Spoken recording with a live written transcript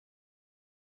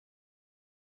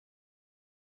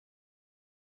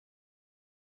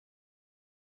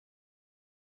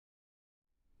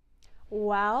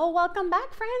Well, welcome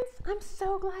back, friends. I'm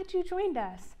so glad you joined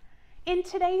us. In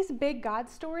today's Big God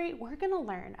Story, we're going to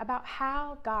learn about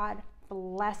how God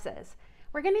blesses.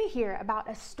 We're going to hear about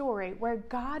a story where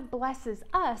God blesses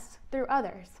us through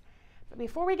others. But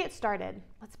before we get started,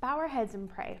 let's bow our heads and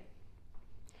pray.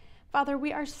 Father,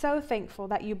 we are so thankful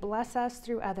that you bless us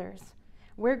through others.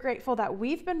 We're grateful that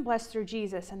we've been blessed through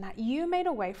Jesus and that you made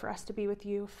a way for us to be with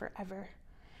you forever.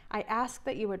 I ask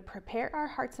that you would prepare our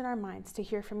hearts and our minds to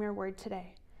hear from your word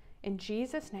today. In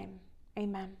Jesus' name,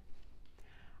 amen.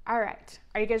 All right,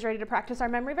 are you guys ready to practice our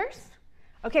memory verse?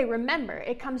 Okay, remember,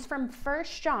 it comes from 1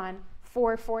 John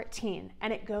 4:14,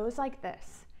 and it goes like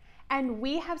this. And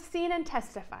we have seen and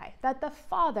testify that the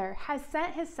Father has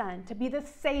sent his Son to be the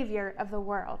Savior of the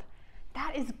world.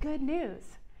 That is good news.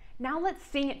 Now let's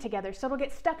sing it together so it'll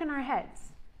get stuck in our heads.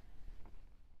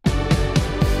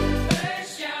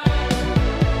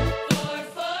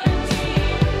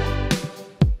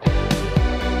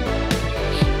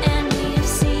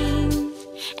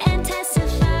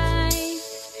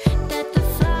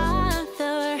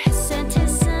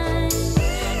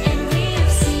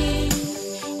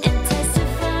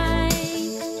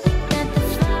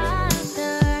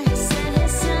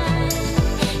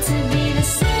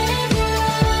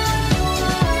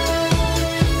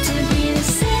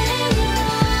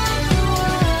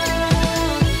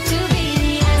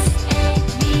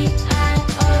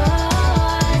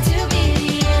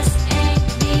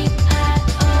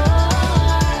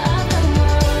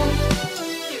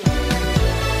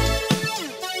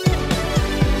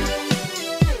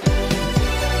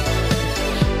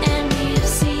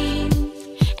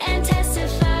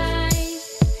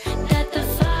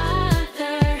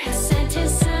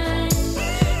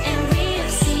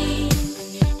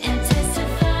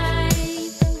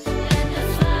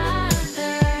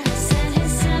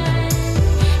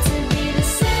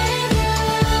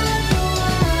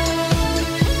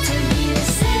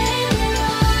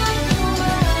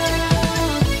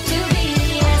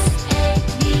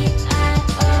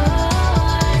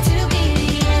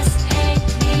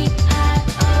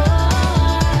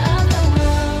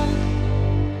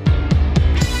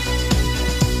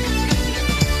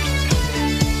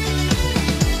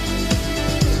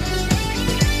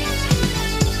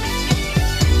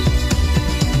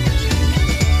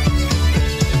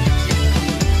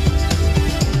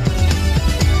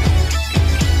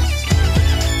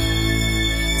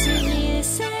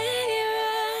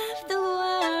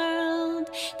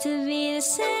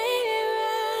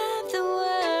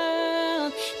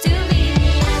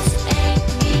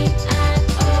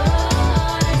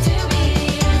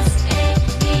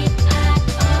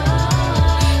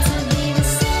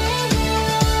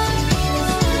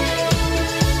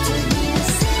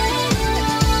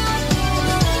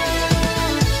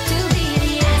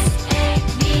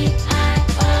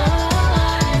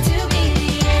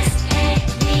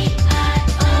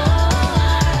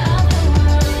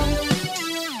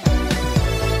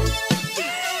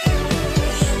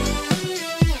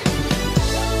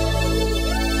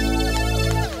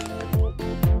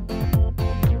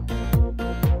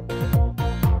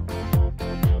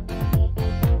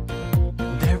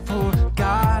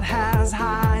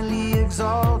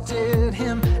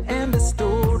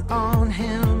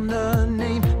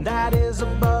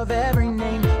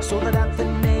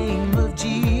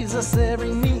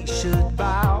 Every knee should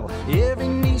bow, every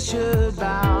knee should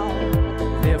bow.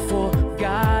 Therefore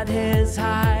God has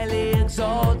highly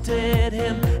exalted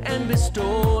him and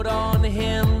bestowed on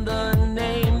him the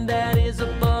name that is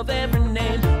above every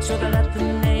name, so that at the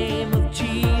name of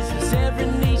Jesus every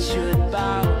knee should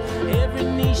bow, every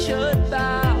knee should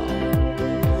bow.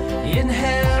 In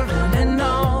heaven and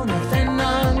on earth and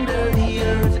under the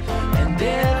earth, and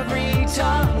every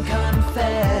tongue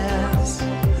confess.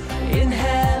 In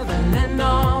heaven and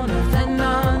on earth and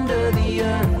under the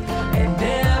earth, and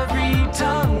every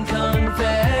tongue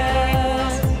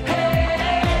confess.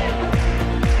 Hey,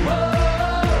 whoa,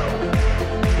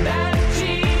 that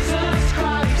Jesus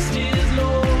Christ is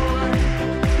Lord.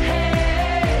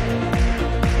 Hey,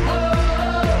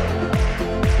 whoa,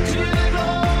 to the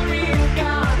glory of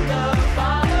God the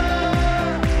Father.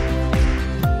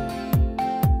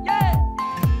 Yeah.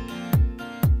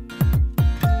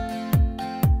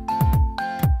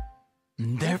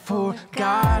 Therefore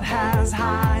God has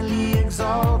highly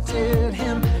exalted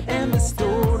him and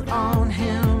bestowed on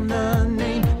him the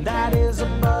name that is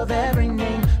above every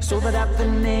name, so that at the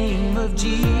name of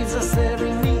Jesus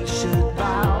every knee should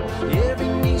bow, every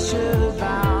knee should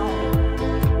bow.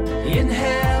 In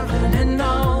heaven and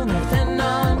on earth and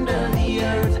under the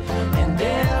earth, and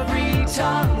every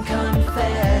tongue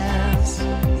confess.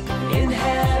 In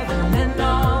heaven and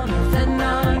on earth and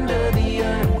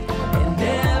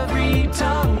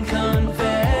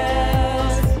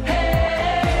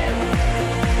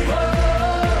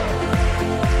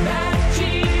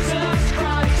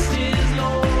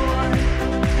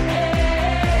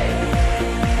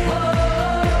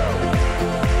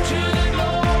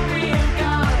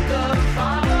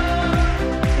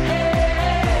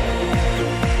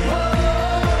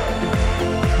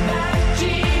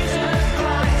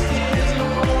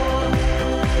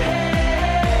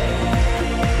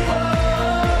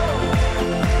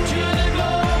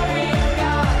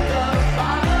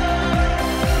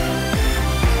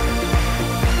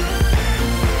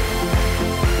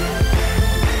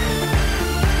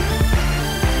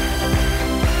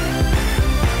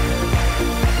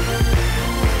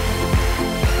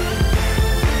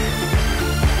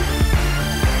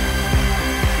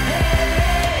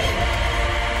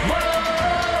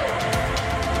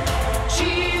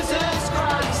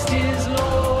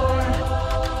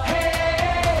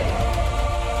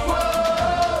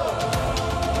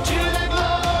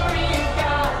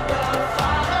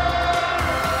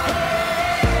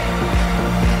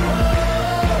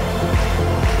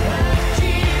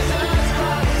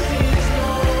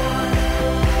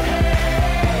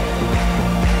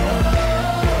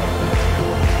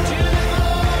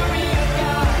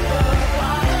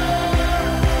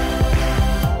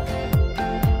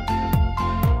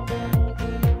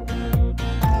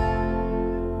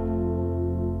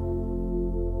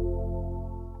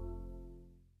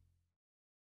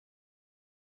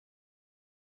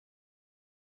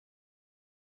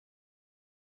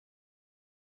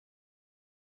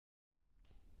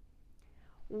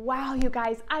Wow, you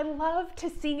guys, I love to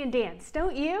sing and dance,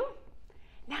 don't you?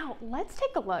 Now, let's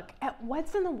take a look at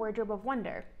what's in the wardrobe of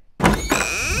wonder.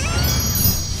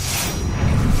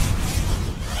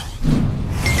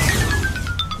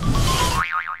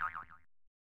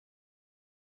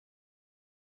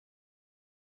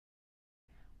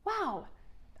 Wow,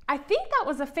 I think that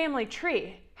was a family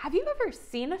tree. Have you ever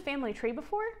seen a family tree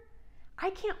before? I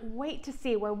can't wait to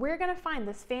see where we're going to find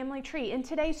this family tree in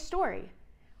today's story.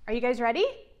 Are you guys ready?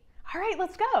 All right,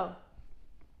 let's go.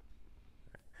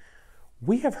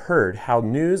 We have heard how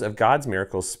news of God's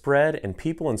miracles spread and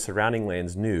people in surrounding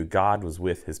lands knew God was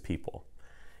with his people.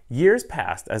 Years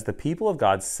passed as the people of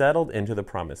God settled into the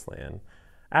Promised Land.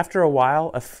 After a while,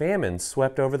 a famine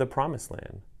swept over the Promised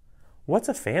Land. What's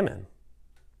a famine?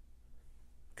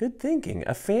 Good thinking.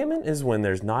 A famine is when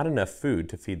there's not enough food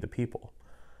to feed the people.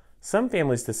 Some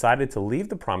families decided to leave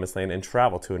the Promised Land and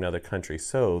travel to another country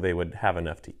so they would have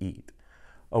enough to eat.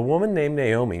 A woman named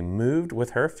Naomi moved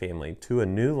with her family to a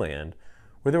new land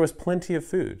where there was plenty of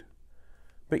food.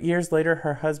 But years later,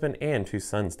 her husband and 2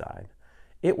 sons died.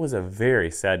 It was a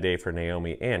very sad day for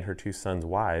Naomi and her 2 sons'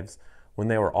 wives when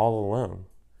they were all alone.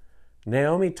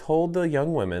 Naomi told the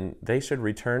young women they should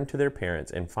return to their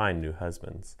parents and find new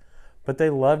husbands. But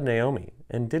they loved Naomi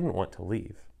and didn't want to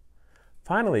leave.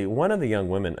 Finally, one of the young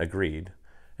women agreed,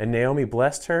 and Naomi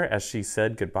blessed her as she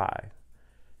said goodbye.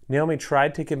 Naomi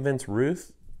tried to convince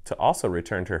Ruth to also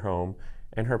return to her home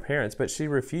and her parents, but she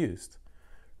refused.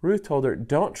 Ruth told her,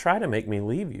 "Don't try to make me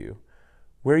leave you.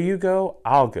 Where you go,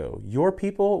 I'll go. Your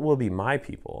people will be my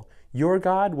people. Your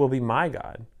God will be my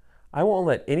God. I won't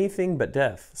let anything but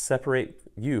death separate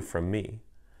you from me."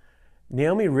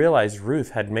 Naomi realized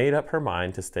Ruth had made up her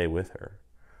mind to stay with her.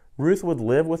 Ruth would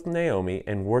live with Naomi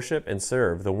and worship and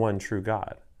serve the one true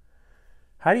God.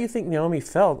 How do you think Naomi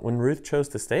felt when Ruth chose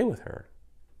to stay with her?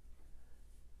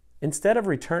 Instead of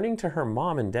returning to her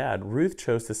mom and dad, Ruth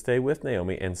chose to stay with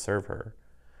Naomi and serve her.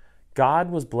 God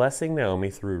was blessing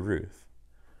Naomi through Ruth.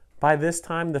 By this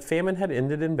time, the famine had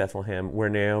ended in Bethlehem, where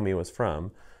Naomi was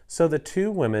from, so the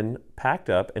 2 women packed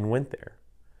up and went there.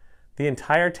 The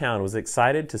entire town was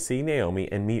excited to see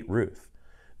Naomi and meet Ruth.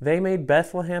 They made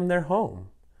Bethlehem their home.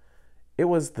 It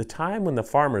was the time when the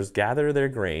farmers gather their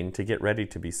grain to get ready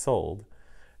to be sold,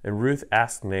 and Ruth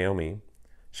asked Naomi,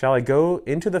 "Shall I go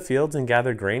into the fields and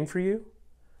gather grain for you?"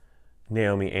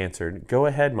 Naomi answered, "Go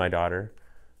ahead, my daughter."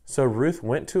 So Ruth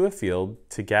went to a field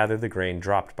to gather the grain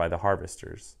dropped by the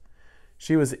harvesters.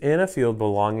 She was in a field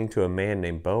belonging to a man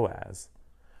named Boaz.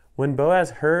 When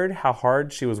Boaz heard how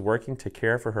hard she was working to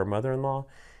care for her mother-in-law,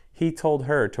 he told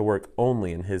her to work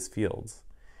only in his fields.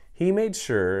 He made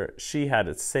sure she had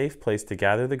a safe place to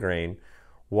gather the grain,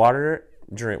 water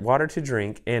to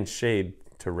drink, and shade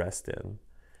to rest in.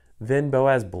 Then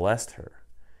Boaz blessed her.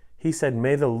 He said,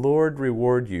 "May the Lord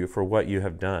reward you for what you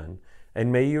have done,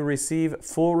 and may you receive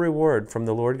full reward from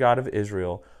the Lord God of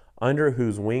Israel, under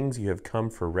whose wings you have come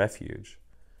for refuge."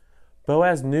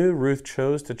 Boaz knew Ruth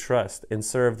chose to trust and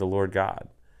serve the Lord God.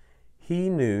 He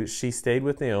knew she stayed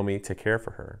with Naomi to care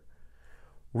for her.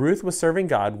 Ruth was serving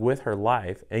God with her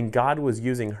life, and God was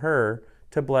using her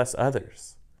to bless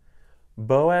others.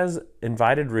 Boaz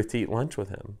invited Ruth to eat lunch with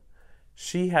him.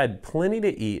 She had plenty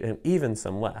to eat and even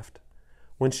some left.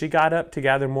 When she got up to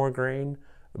gather more grain,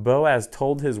 Boaz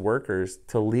told his workers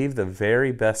to leave the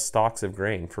very best stalks of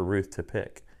grain for Ruth to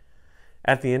pick.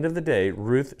 At the end of the day,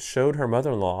 Ruth showed her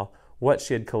mother-in-law what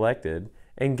she had collected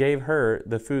and gave her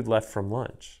the food left from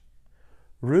lunch.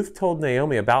 Ruth told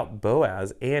Naomi about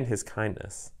Boaz and his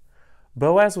kindness.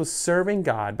 Boaz was serving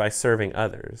God by serving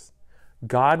others.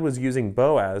 God was using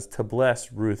Boaz to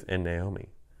bless Ruth and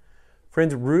Naomi.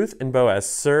 Friends, Ruth and Boaz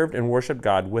served and worshiped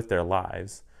God with their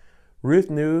lives. Ruth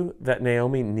knew that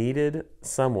Naomi needed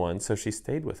someone, so she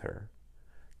stayed with her.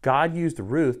 God used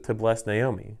Ruth to bless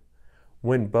Naomi.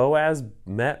 When Boaz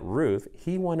met Ruth,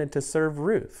 he wanted to serve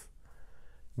Ruth.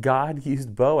 God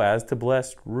used Boaz to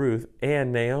bless Ruth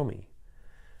and Naomi.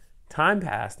 Time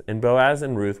passed, and Boaz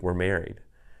and Ruth were married.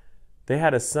 They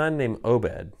had a son named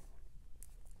Obed.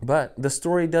 But the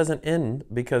story doesn't end,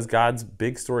 because God's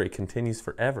big story continues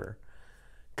forever.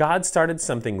 God started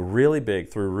something really big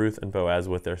through Ruth and Boaz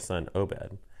with their son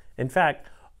Obed. In fact,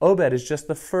 Obed is just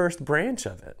the first branch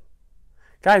of it.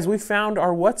 Guys, we found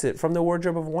our What's It from the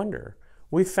Wardrobe of Wonder.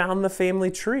 We found the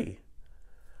family tree.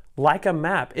 Like a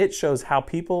map, it shows how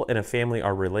people in a family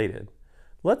are related.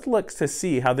 Let's look to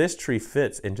see how this tree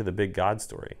fits into the big God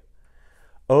story.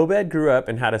 Obed grew up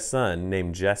and had a son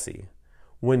named Jesse.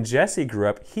 When Jesse grew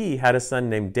up, he had a son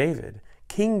named David,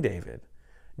 King David.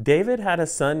 David had a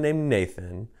son named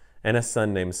Nathan and a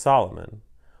son named Solomon.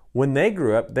 When they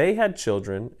grew up, they had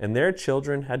children, and their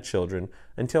children had children,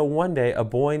 until one day a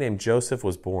boy named Joseph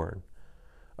was born.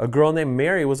 A girl named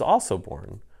Mary was also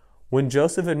born. When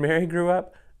Joseph and Mary grew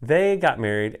up, they got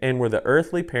married and were the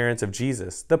earthly parents of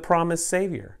Jesus, the promised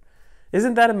Savior.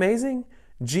 Isn't that amazing?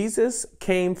 Jesus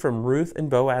came from Ruth and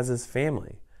Boaz's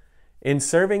family. In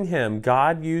serving him,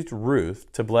 God used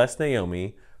Ruth to bless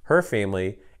Naomi, her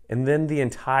family, and then the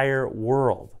entire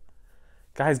world.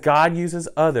 Guys, God uses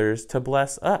others to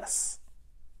bless us.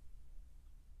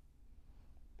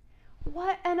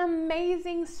 What an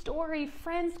amazing story,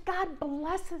 friends. God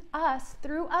blesses us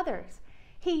through others.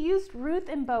 He used Ruth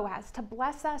and Boaz to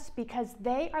bless us because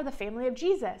they are the family of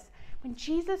Jesus. When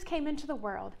Jesus came into the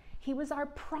world, he was our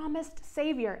promised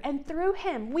Savior, and through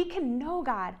him, we can know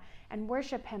God and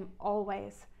worship him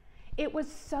always. It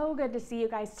was so good to see you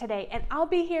guys today, and I'll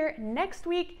be here next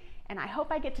week, and I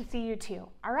hope I get to see you too.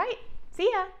 All right, see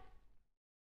ya.